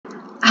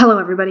Hello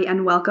everybody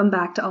and welcome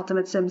back to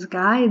Ultimate Sims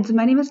Guides.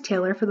 My name is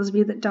Taylor for those of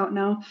you that don't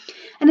know,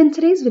 and in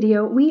today's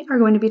video we are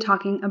going to be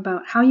talking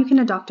about how you can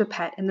adopt a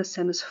pet in The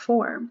Sims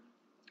 4.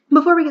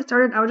 Before we get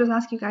started, I would just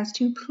ask you guys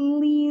to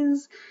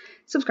please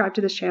subscribe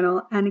to this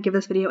channel and give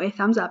this video a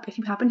thumbs up if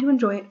you happen to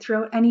enjoy it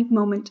throughout any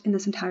moment in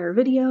this entire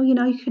video. You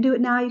know, you could do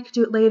it now, you could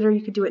do it later,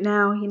 you could do it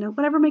now, you know,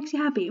 whatever makes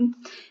you happy.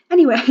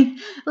 Anyway,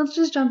 let's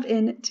just jump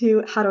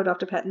into how to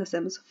adopt a pet in The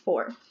Sims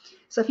 4.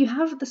 So if you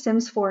have The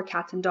Sims 4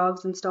 cats and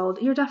dogs installed,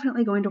 you're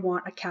definitely going to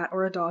want a cat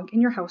or a dog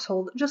in your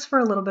household just for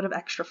a little bit of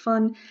extra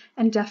fun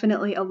and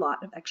definitely a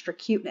lot of extra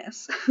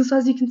cuteness. So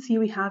as you can see,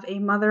 we have a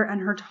mother and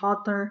her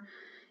toddler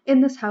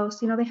in this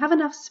house. You know, they have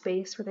enough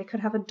space where they could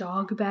have a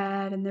dog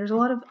bed, and there's a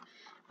lot of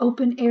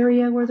open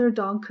area where their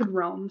dog could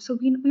roam. So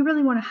we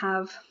really want to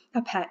have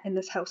a pet in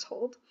this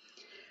household.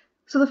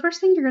 So the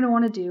first thing you're going to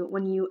want to do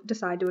when you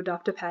decide to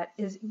adopt a pet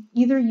is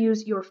either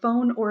use your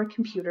phone or a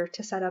computer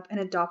to set up an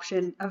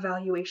adoption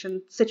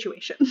evaluation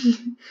situation.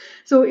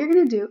 So what you're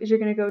going to do is you're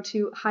going to go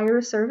to Hire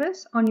a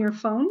Service on your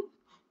phone,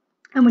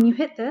 and when you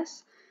hit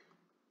this,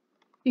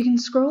 you can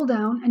scroll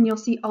down and you'll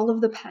see all of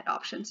the pet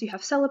options. You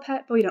have sell a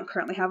pet, but we don't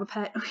currently have a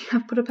pet. You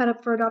have put a pet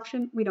up for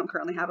adoption, we don't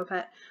currently have a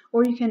pet.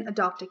 Or you can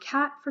adopt a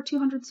cat for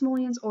 200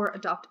 simoleons or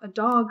adopt a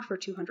dog for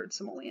 200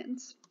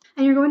 simoleons.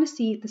 And you're going to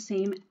see the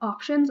same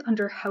options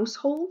under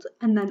household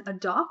and then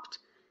adopt,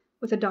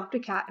 with adopt a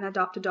cat and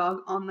adopt a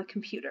dog on the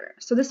computer.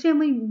 So this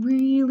family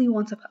really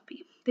wants a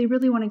puppy. They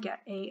really want to get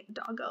a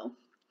doggo.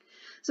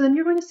 So then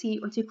you're going to see,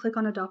 once you click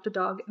on adopt a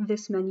dog,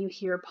 this menu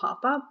here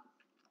pop up.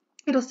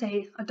 It'll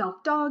say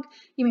adopt dog.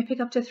 You may pick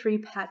up to 3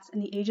 pets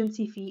and the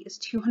agency fee is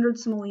 200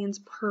 simoleons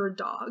per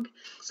dog.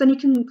 So then you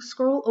can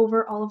scroll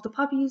over all of the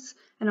puppies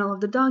and all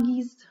of the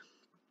doggies,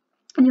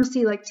 and you'll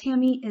see like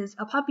Tammy is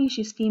a puppy,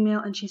 she's female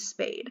and she's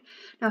spayed.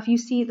 Now if you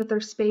see that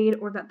they're spayed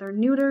or that they're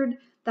neutered,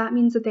 that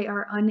means that they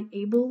are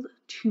unable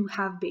to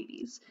have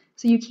babies.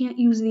 So you can't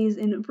use these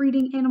in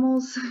breeding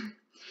animals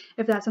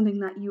if that's something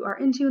that you are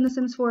into in The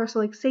Sims 4. So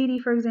like Sadie,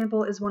 for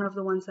example, is one of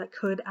the ones that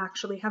could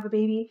actually have a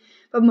baby,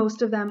 but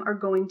most of them are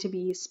going to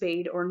be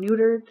spayed or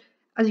neutered.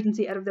 As you can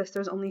see out of this,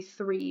 there's only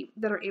 3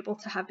 that are able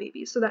to have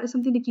babies. So that is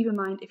something to keep in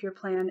mind if your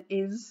plan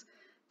is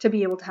to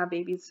be able to have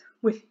babies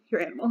with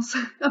your animals.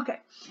 Okay,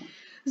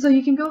 so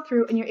you can go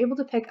through and you're able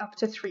to pick up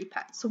to 3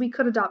 pets. So we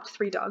could adopt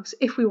 3 dogs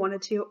if we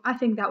wanted to. I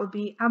think that would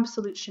be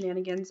absolute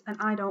shenanigans and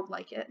I don't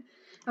like it.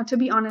 Now, to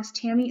be honest,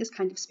 Tammy is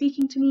kind of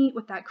speaking to me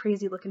with that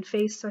crazy looking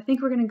face, so I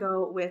think we're going to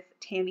go with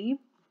Tammy.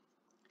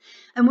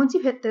 And once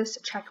you hit this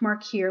check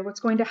mark here,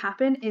 what's going to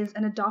happen is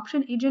an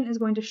adoption agent is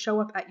going to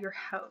show up at your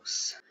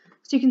house.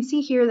 So you can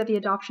see here that the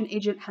adoption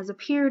agent has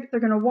appeared. They're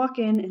going to walk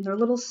in their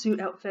little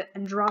suit outfit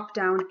and drop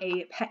down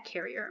a pet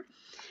carrier.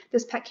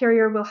 This pet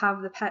carrier will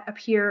have the pet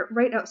appear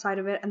right outside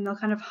of it, and they'll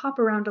kind of hop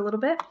around a little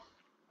bit.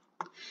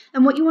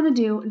 And what you want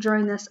to do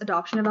during this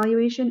adoption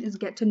evaluation is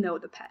get to know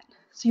the pet.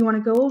 So you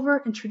want to go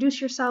over, introduce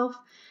yourself,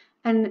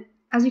 and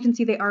as you can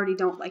see, they already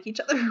don't like each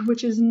other,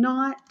 which is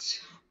not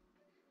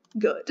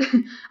good.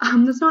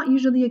 That's not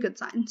usually a good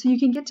sign. So you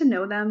can get to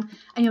know them,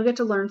 and you'll get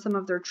to learn some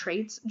of their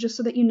traits, just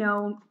so that you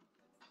know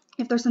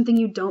if there's something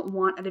you don't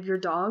want out of your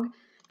dog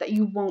that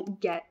you won't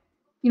get.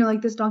 You know,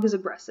 like this dog is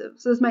aggressive,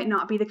 so this might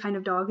not be the kind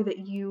of dog that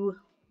you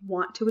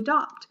want to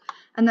adopt.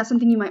 And that's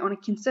something you might want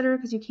to consider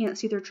because you can't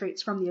see their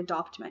traits from the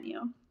adopt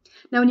menu.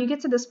 Now, when you get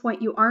to this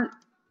point, you aren't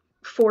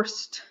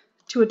forced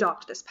to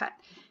adopt this pet.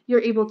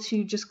 You're able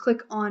to just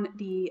click on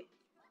the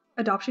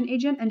adoption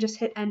agent and just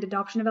hit end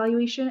adoption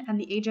evaluation, and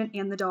the agent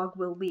and the dog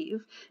will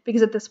leave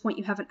because at this point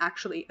you haven't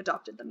actually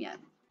adopted them yet.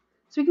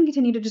 So we can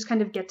continue to just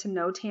kind of get to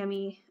know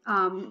Tammy.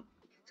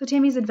 So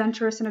Tammy's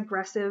adventurous and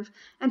aggressive,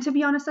 and to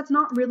be honest, that's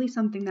not really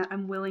something that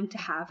I'm willing to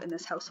have in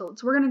this household.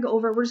 So we're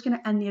just going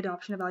to end the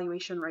adoption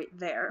evaluation right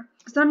there.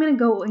 So then I'm going to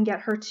go and get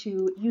her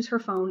to use her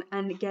phone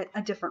and get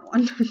a different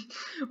one.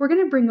 We're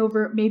going to bring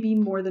over maybe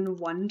more than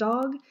 1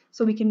 dog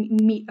so we can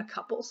meet a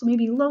couple. So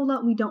maybe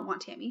Lola, we don't want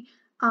Tammy.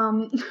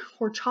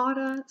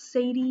 Horchata,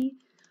 Sadie,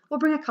 we'll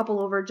bring a couple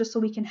over just so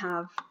we can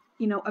have,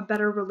 you know, a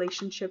better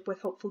relationship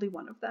with hopefully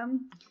one of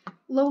them.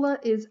 Lola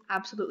is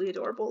absolutely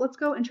adorable. Let's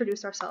go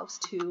introduce ourselves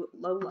to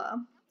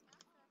Lola.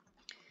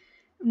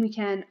 And we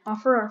can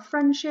offer our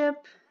friendship,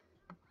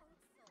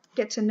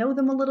 get to know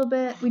them a little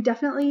bit.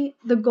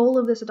 The goal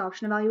of this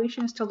adoption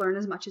evaluation is to learn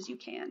as much as you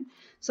can.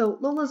 So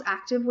Lola's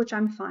active, which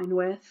I'm fine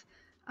with.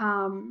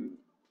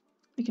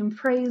 We can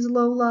praise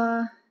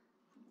Lola,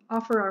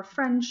 offer our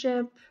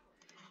friendship,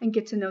 and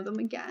get to know them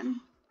again.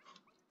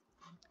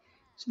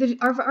 So they've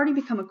already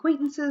become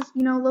acquaintances.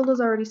 You know,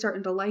 Lola's already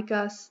starting to like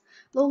us.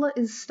 Lola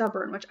is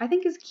stubborn, which I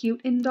think is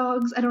cute in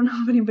dogs. I don't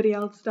know if anybody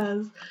else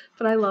does,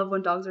 but I love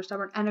when dogs are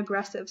stubborn and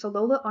aggressive. So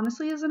Lola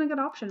honestly isn't a good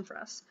option for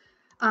us.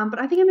 But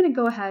I think I'm going to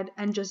go ahead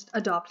and just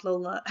adopt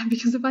Lola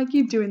because if I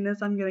keep doing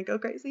this, I'm going to go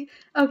crazy.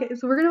 Okay,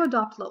 so we're going to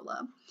adopt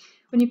Lola.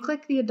 When you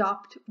click the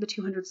adopt the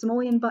 200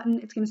 simoleon button,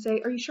 it's going to say,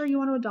 are you sure you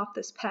want to adopt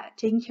this pet?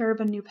 Taking care of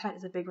a new pet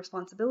is a big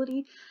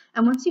responsibility.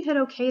 And once you hit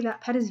OK,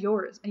 that pet is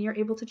yours and you're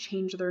able to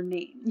change their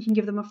name. You can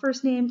give them a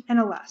first name and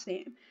a last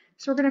name.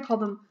 So we're going to call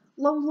them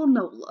Lola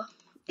Nola.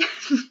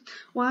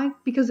 Why?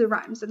 Because it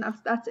rhymes, and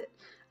that's it.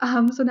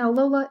 So now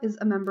Lola is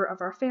a member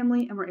of our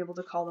family, and we're able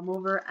to call them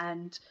over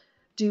and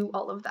do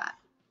all of that.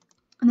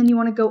 And then you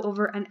want to go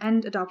over and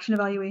end adoption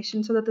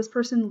evaluation so that this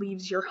person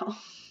leaves your home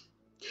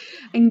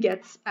and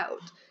gets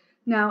out.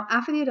 Now,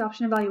 after the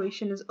adoption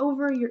evaluation is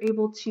over, you're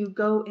able to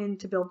go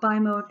into build buy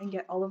mode and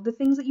get all of the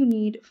things that you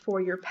need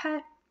for your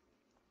pet.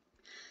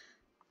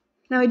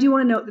 Now, I do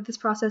want to note that this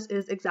process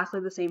is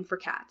exactly the same for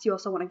cats. You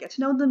also want to get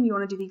to know them, you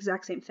want to do the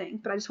exact same thing,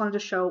 but I just wanted to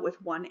show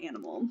with one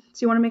animal.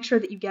 So you want to make sure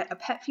that you get a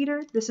pet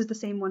feeder. This is the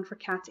same one for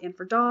cats and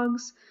for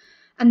dogs.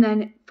 And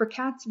then for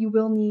cats, you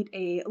will need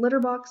a litter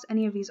box.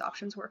 Any of these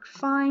options work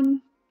fine.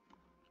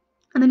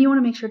 And then you want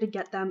to make sure to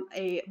get them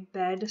a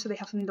bed so they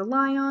have something to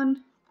lie on.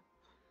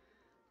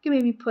 You can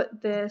maybe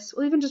put this,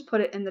 we'll even just put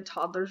it in the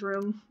toddler's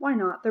room. Why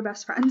not? They're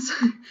best friends.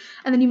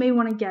 And then you may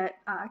want to get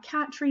a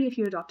cat tree if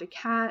you adopt a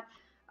cat,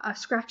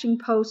 scratching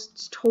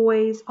posts,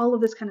 toys, all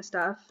of this kind of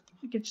stuff.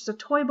 You get just a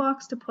toy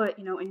box to put,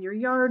 in your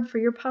yard for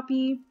your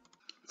puppy.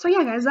 So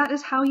yeah, guys, that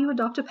is how you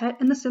adopt a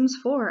pet in The Sims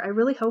 4. I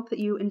really hope that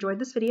you enjoyed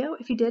this video.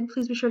 If you did,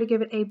 please be sure to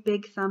give it a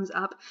big thumbs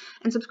up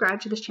and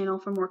subscribe to this channel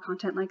for more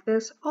content like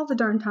this all the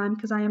darn time,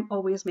 because I am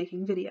always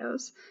making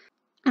videos.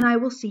 And I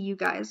will see you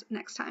guys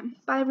next time.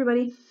 Bye,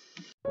 everybody.